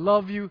 God, I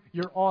love you.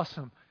 You're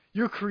awesome.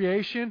 Your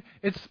creation,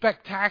 it's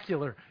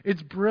spectacular.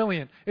 It's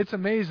brilliant. It's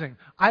amazing.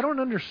 I don't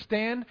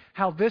understand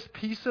how this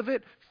piece of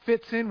it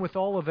fits in with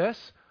all of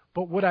this.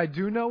 But what I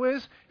do know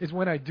is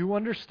when I do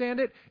understand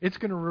it, it's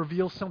going to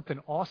reveal something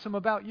awesome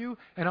about you,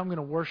 and I'm going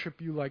to worship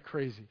you like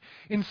crazy.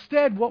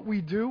 Instead, what we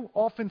do,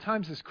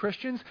 oftentimes as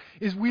Christians,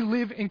 is we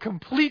live in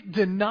complete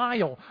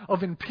denial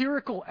of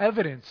empirical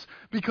evidence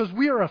because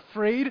we are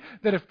afraid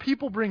that if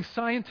people bring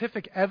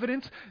scientific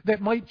evidence that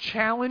might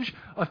challenge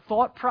a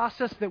thought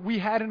process that we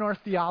had in our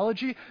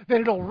theology, then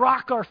it'll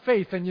rock our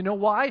faith. And you know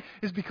why?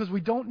 Is because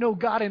we don't know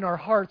God in our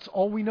hearts.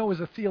 All we know is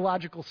a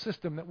theological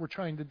system that we're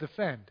trying to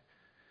defend.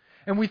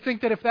 And we think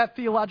that if that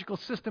theological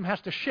system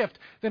has to shift,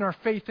 then our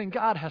faith in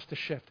God has to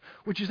shift,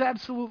 which is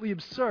absolutely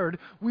absurd.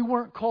 We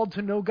weren't called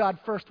to know God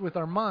first with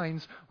our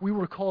minds. We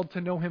were called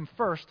to know Him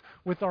first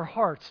with our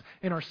hearts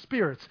and our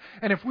spirits.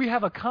 And if we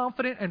have a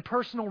confident and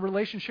personal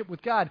relationship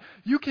with God,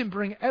 you can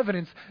bring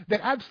evidence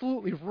that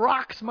absolutely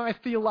rocks my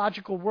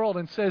theological world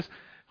and says,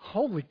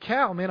 holy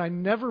cow, man, I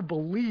never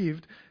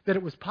believed that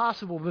it was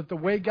possible that the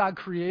way God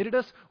created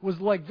us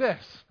was like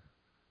this.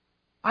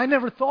 I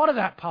never thought of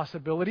that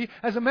possibility.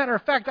 As a matter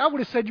of fact, I would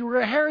have said you were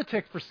a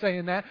heretic for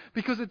saying that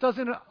because it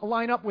doesn't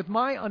line up with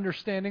my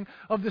understanding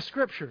of the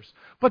Scriptures.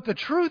 But the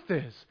truth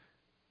is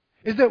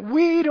that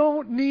we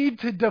don't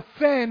need to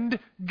defend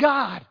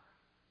God.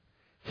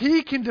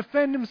 He can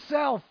defend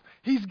Himself.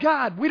 He's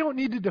God. We don't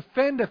need to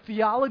defend a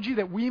theology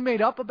that we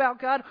made up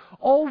about God.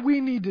 All we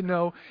need to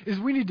know is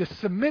we need to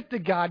submit to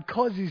God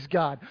because He's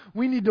God.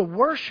 We need to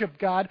worship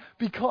God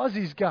because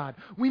He's God.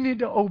 We need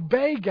to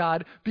obey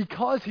God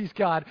because He's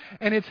God.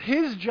 And it's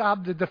His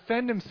job to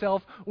defend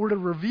Himself or to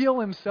reveal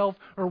Himself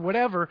or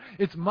whatever.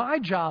 It's my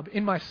job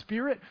in my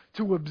spirit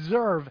to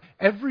observe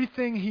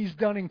everything He's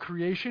done in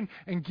creation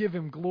and give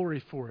Him glory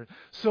for it.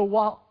 So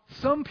while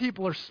some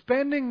people are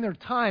spending their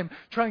time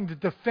trying to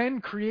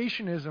defend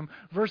creationism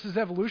versus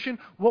evolution,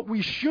 what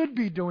we should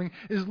be doing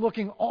is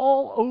looking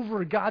all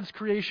over God's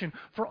creation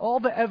for all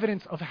the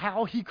evidence of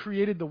how He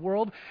created the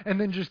world and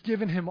then just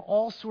giving Him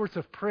all sorts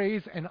of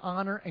praise and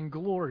honor and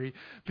glory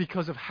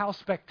because of how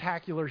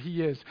spectacular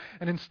He is.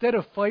 And instead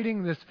of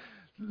fighting this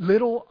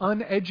little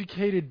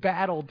uneducated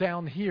battle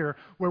down here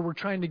where we're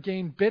trying to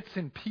gain bits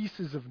and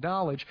pieces of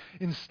knowledge,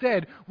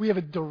 instead we have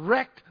a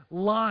direct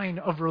line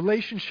of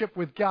relationship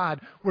with God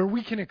where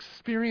we can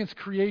experience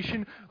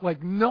creation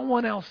like no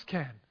one else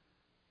can.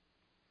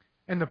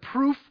 And the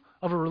proof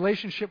of a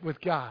relationship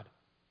with God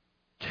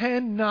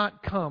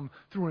cannot come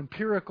through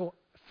empirical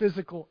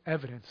physical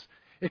evidence.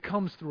 It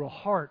comes through a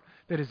heart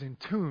that is in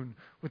tune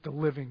with the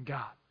living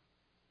God.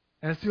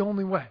 And it's the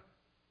only way.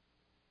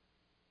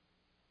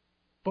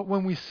 But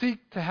when we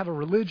seek to have a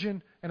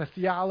religion and a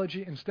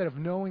theology instead of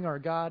knowing our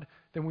God,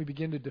 then we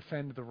begin to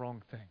defend the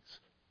wrong things.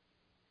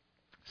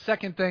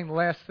 Second thing, the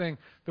last thing,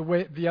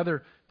 the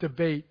other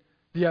debate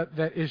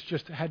that is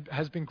just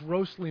has been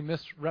grossly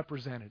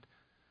misrepresented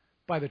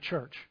by the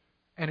church,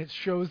 and it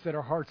shows that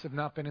our hearts have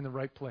not been in the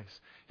right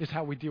place, is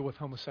how we deal with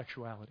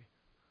homosexuality.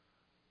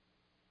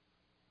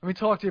 Let me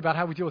talk to you about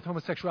how we deal with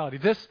homosexuality.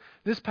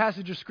 This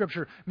passage of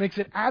Scripture makes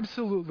it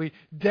absolutely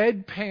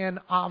deadpan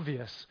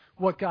obvious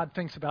what God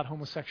thinks about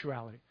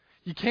homosexuality.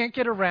 You can't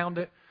get around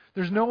it.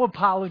 There's no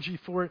apology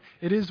for it.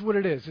 It is what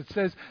it is. It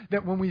says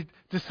that when we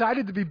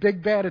decided to be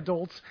big bad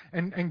adults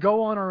and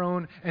go on our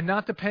own and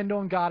not depend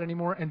on God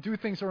anymore and do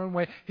things our own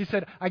way, He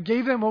said, I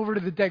gave them over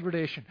to the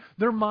degradation.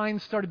 Their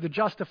minds started to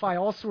justify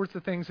all sorts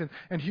of things,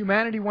 and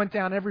humanity went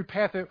down every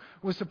path it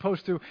was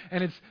supposed to,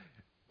 and it's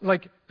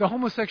like the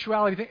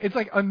homosexuality thing, it's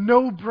like a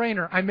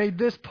no-brainer. I made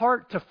this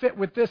part to fit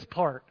with this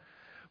part.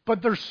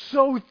 But they're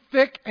so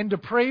thick and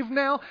depraved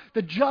now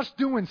that just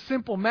doing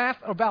simple math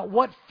about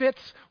what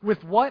fits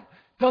with what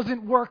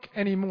doesn't work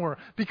anymore,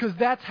 because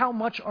that's how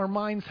much our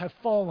minds have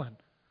fallen.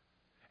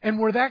 And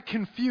we're that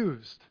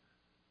confused.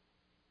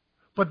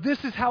 But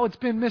this is how it's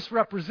been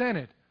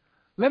misrepresented.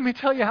 Let me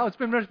tell you how it's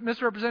been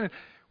misrepresented.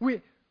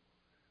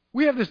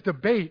 We have this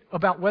debate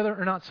about whether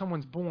or not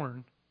someone's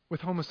born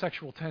with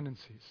homosexual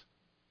tendencies,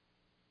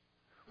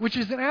 which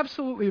is an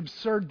absolutely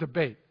absurd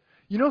debate.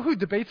 You know who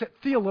debates it?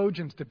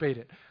 Theologians debate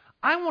it.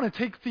 I want to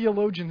take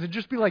theologians and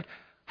just be like,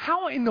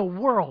 how in the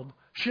world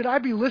should I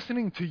be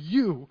listening to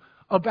you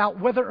about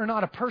whether or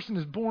not a person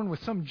is born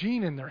with some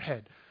gene in their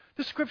head?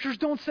 The Scriptures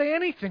don't say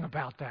anything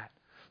about that.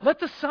 Let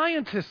the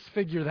scientists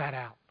figure that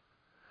out.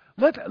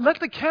 Let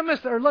the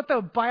chemists or let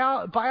the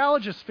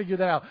biologists figure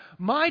that out.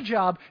 My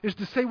job is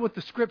to say what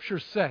the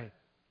Scriptures say.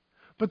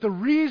 But the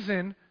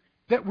reason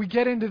that we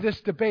get into this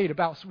debate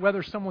about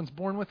whether someone's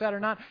born with that or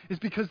not is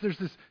because there's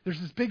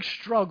this big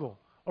struggle,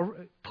 a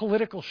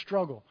political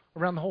struggle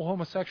around the whole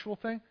homosexual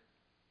thing,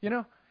 you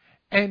know?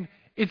 And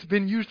it's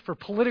been used for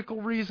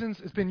political reasons.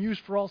 It's been used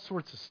for all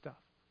sorts of stuff.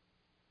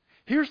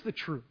 Here's the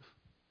truth.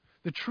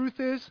 The truth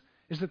is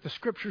that the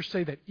Scriptures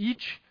say that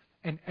each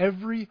and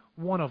every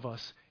one of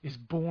us is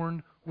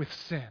born with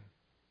sin.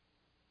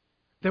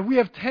 That we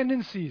have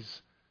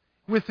tendencies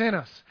within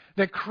us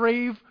that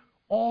crave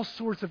all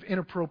sorts of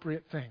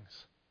inappropriate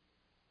things.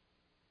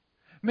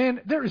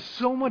 Man, there is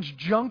so much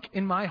junk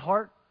in my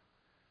heart.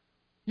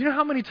 You know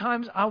how many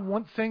times I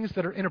want things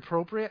that are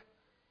inappropriate?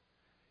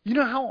 You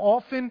know how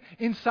often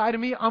inside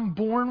of me I'm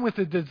born with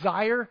a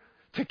desire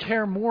to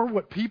care more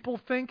what people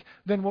think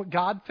than what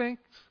God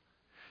thinks?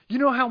 You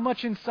know how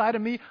much inside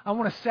of me I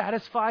want to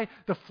satisfy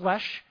the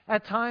flesh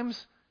at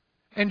times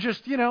and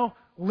just,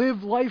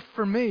 live life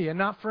for me and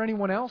not for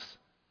anyone else?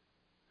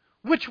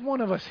 Which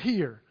one of us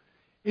here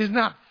is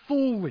not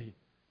fully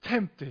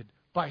tempted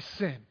by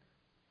sin?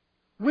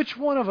 Which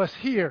one of us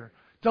here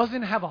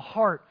doesn't have a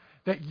heart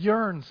that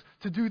yearns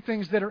to do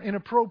things that are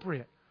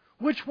inappropriate?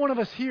 Which one of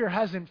us here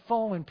hasn't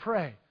fallen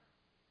prey?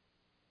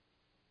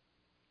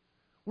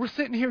 We're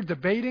sitting here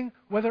debating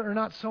whether or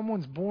not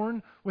someone's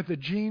born with a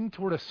gene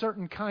toward a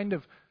certain kind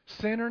of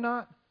sin or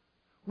not.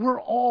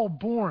 We're all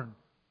born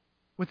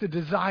with a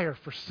desire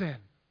for sin.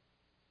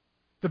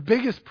 The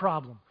biggest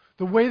problem,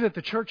 the way that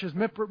the church has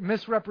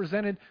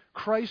misrepresented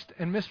Christ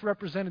and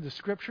misrepresented the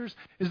Scriptures,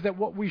 is that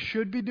what we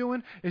should be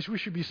doing is we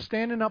should be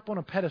standing up on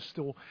a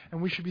pedestal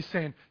and we should be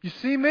saying, you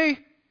see me?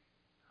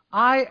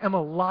 I am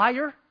a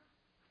liar.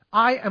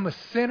 I am a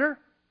sinner.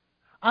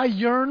 I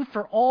yearn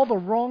for all the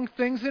wrong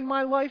things in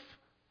my life.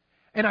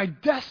 And I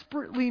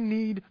desperately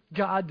need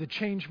God to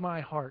change my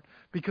heart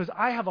because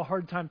I have a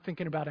hard time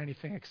thinking about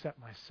anything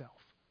except myself.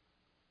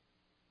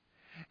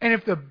 And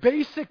if the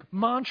basic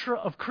mantra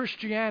of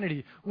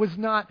Christianity was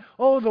not,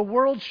 oh, the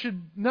world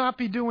should not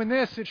be doing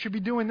this, it should be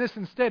doing this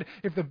instead.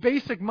 If the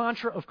basic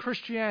mantra of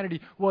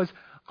Christianity was,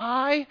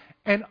 I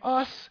and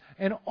us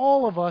and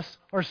all of us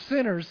are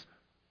sinners,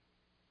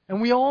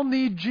 and we all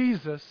need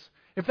Jesus,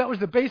 if that was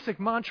the basic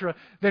mantra,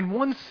 then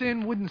one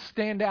sin wouldn't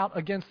stand out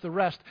against the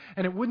rest,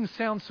 and it wouldn't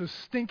sound so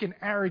stinking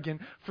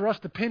arrogant for us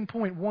to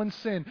pinpoint one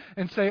sin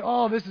and say,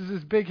 oh, this is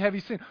this big,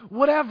 heavy sin.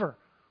 Whatever.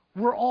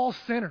 We're all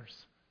sinners.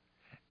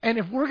 And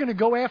if we're going to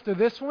go after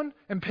this one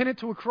and pin it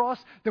to a cross,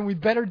 then we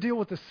better deal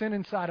with the sin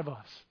inside of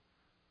us.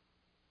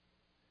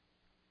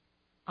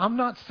 I'm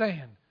not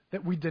saying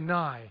that we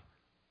deny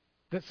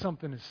that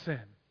something is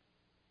sin.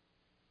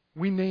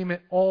 We name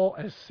it all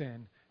as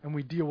sin, and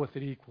we deal with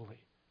it equally.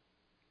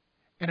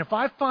 And if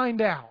I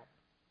find out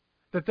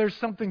that there's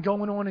something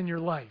going on in your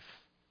life,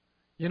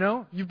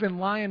 you've been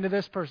lying to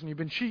this person, you've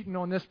been cheating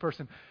on this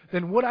person,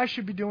 then what I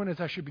should be doing is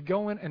I should be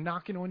going and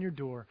knocking on your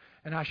door,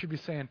 and I should be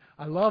saying,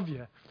 I love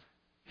you.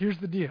 Here's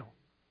the deal.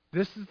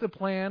 This is the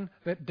plan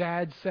that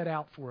Dad set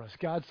out for us.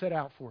 God set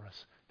out for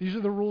us. These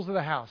are the rules of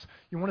the house.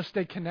 You want to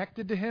stay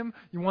connected to Him?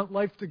 You want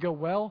life to go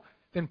well?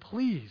 Then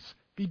please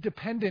be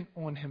dependent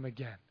on Him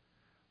again.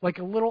 Like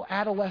a little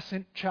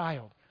adolescent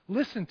child.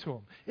 Listen to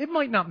Him. It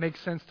might not make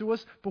sense to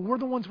us, but we're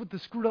the ones with the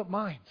screwed up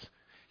minds.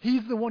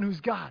 He's the one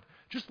who's God.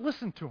 Just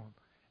listen to Him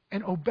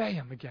and obey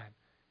Him again.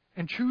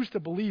 And choose to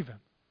believe Him.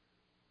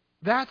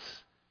 That's,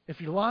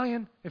 if you're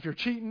lying, if you're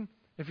cheating,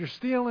 if you're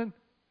stealing,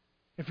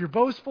 if you're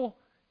boastful.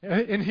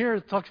 In here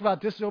it talks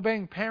about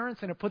disobeying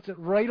parents, and it puts it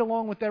right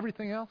along with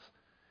everything else.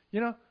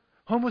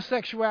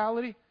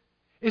 Homosexuality.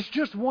 It's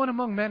just one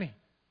among many.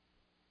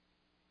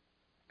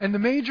 And the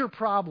major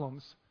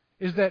problems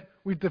is that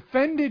we've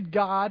defended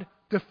God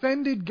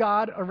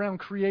around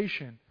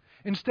creation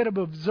instead of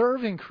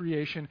observing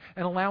creation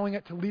and allowing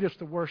it to lead us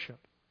to worship.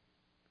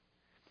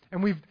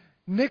 And we've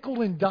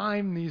nickel and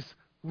dimed these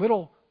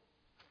little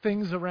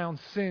things around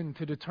sin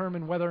to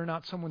determine whether or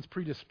not someone's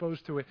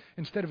predisposed to it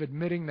instead of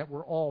admitting that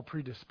we're all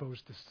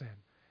predisposed to sin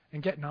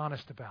and getting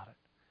honest about it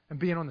and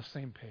being on the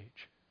same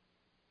page.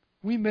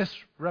 We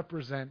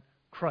misrepresent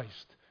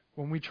Christ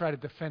when we try to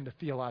defend a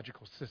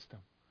theological system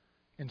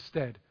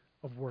instead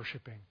of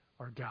worshiping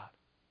our God.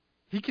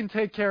 He can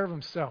take care of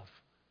Himself.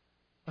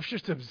 Let's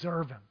just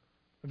observe Him.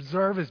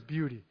 Observe His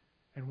beauty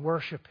and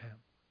worship Him.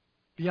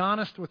 Be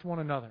honest with one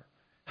another.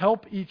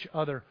 Help each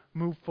other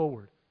move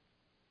forward.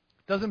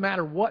 It doesn't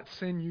matter what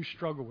sin you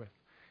struggle with.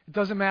 It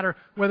doesn't matter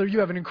whether you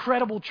have an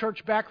incredible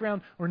church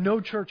background or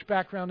no church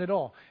background at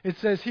all. It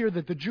says here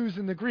that the Jews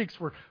and the Greeks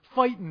were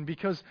fighting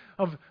because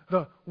of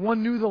the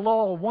one knew the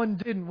law, one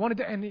didn't.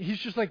 And He's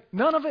just like,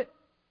 none of it.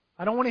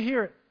 I don't want to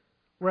hear it.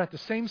 We're at the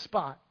same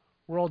spot.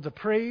 We're all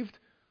depraved.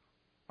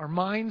 Our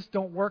minds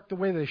don't work the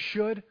way they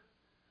should.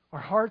 Our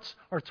hearts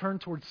are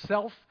turned towards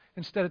self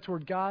instead of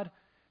toward God.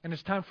 And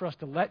it's time for us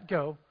to let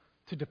go,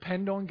 to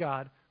depend on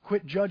God,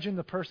 quit judging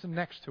the person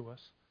next to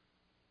us,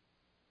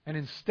 and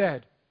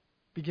instead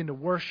begin to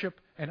worship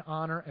and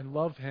honor and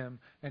love Him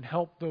and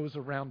help those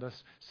around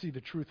us see the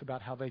truth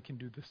about how they can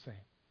do the same.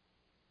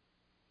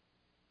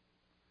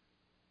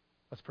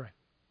 Let's pray.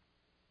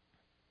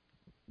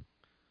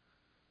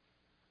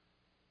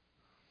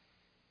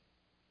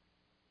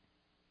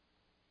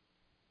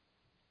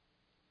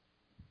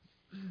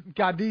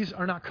 God, these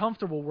are not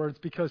comfortable words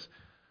because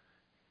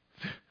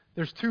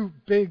there's two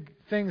big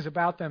things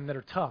about them that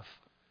are tough.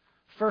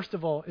 First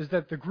of all is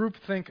that the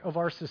groupthink of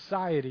our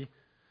society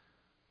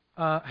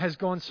has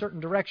gone certain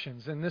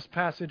directions. And this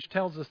passage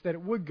tells us that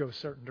it would go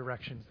certain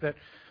directions, that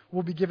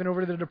we'll be given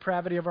over to the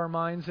depravity of our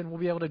minds and we'll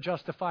be able to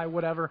justify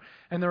whatever.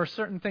 And there are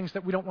certain things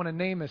that we don't want to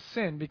name as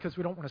sin because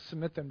we don't want to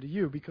submit them to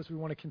you, because we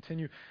want to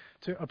continue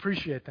to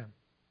appreciate them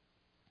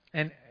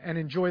and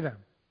enjoy them.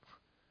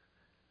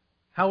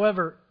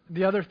 However,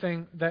 the other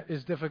thing that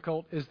is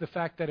difficult is the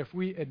fact that if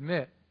we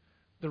admit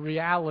the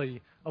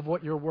reality of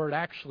what your word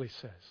actually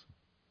says,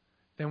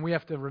 then we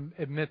have to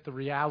admit the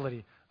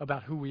reality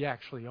about who we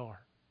actually are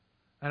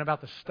and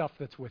about the stuff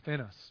that's within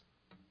us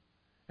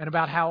and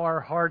about how our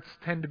hearts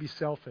tend to be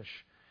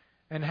selfish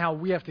and how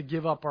we have to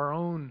give up our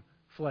own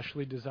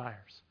fleshly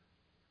desires.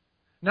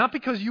 Not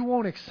because you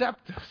won't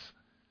accept us.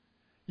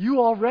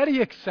 You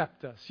already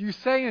accept us. You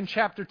say in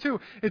chapter 2,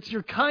 it's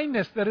your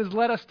kindness that has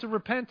led us to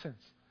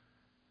repentance.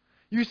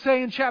 You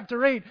say in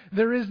chapter 8,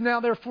 there is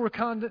now therefore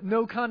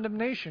no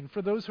condemnation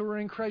for those who are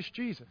in Christ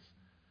Jesus.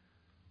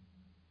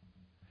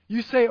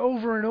 You say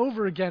over and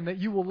over again that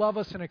you will love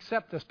us and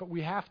accept us, but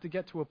we have to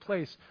get to a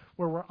place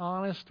where we're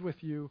honest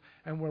with you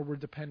and where we're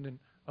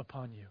dependent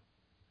upon you.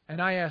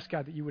 And I ask,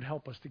 God, that you would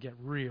help us to get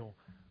real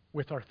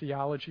with our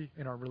theology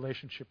and our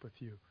relationship with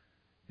you.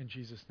 In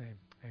Jesus' name,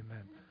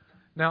 amen.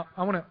 Now,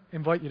 I want to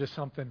invite you to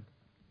something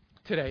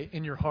today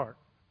in your heart,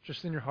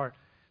 just in your heart.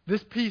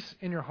 This piece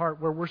in your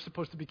heart where we're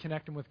supposed to be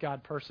connecting with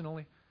God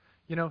personally,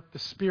 the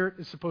Spirit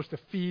is supposed to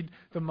feed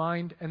the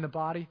mind and the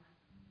body.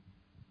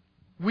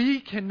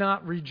 We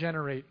cannot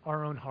regenerate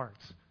our own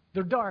hearts.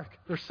 They're dark,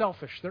 they're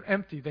selfish, they're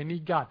empty, they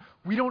need God.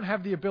 We don't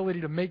have the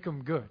ability to make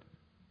them good.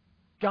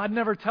 God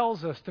never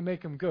tells us to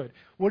make them good.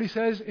 What he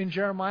says in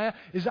Jeremiah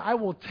is, I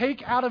will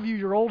take out of you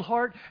your old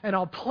heart and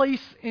I'll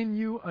place in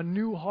you a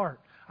new heart.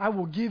 I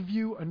will give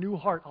you a new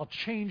heart. I'll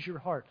change your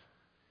heart.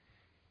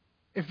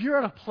 If you're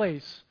at a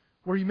place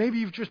where maybe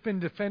you've just been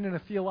defending a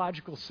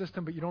theological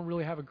system, but you don't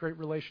really have a great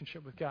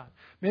relationship with God.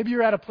 Maybe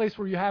you're at a place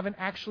where you haven't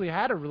actually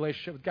had a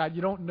relationship with God.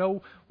 You don't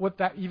know what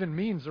that even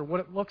means or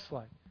what it looks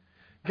like.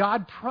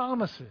 God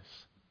promises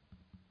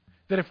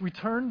that if we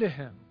turn to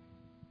him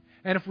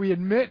and if we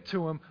admit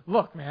to him,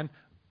 look, man,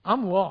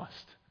 I'm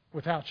lost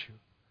without you.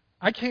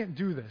 I can't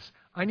do this.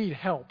 I need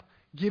help.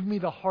 Give me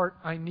the heart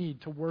I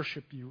need to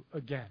worship you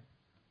again.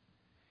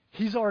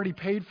 He's already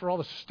paid for all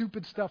the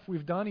stupid stuff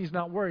we've done. He's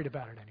not worried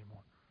about it anymore.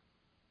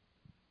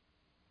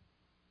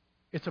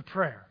 It's a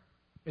prayer.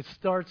 It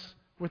starts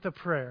with a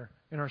prayer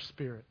in our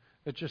spirit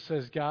that just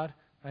says, God,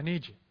 I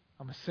need you.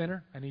 I'm a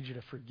sinner. I need you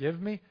to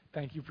forgive me.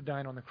 Thank you for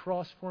dying on the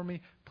cross for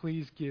me.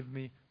 Please give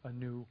me a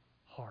new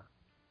heart.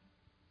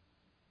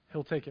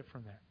 He'll take it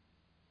from there.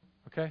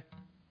 Okay?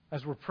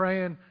 As we're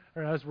praying,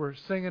 or as we're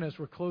singing, as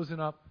we're closing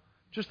up,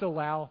 just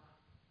allow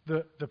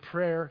the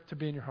prayer to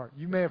be in your heart.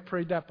 You may have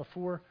prayed that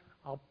before.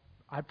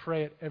 I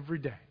pray it every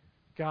day.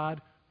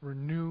 God,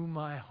 renew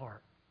my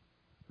heart.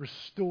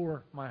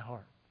 Restore my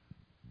heart.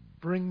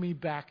 Bring me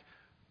back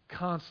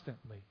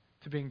constantly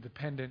to being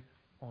dependent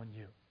on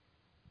you.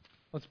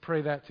 Let's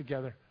pray that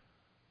together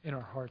in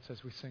our hearts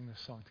as we sing this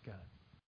song together.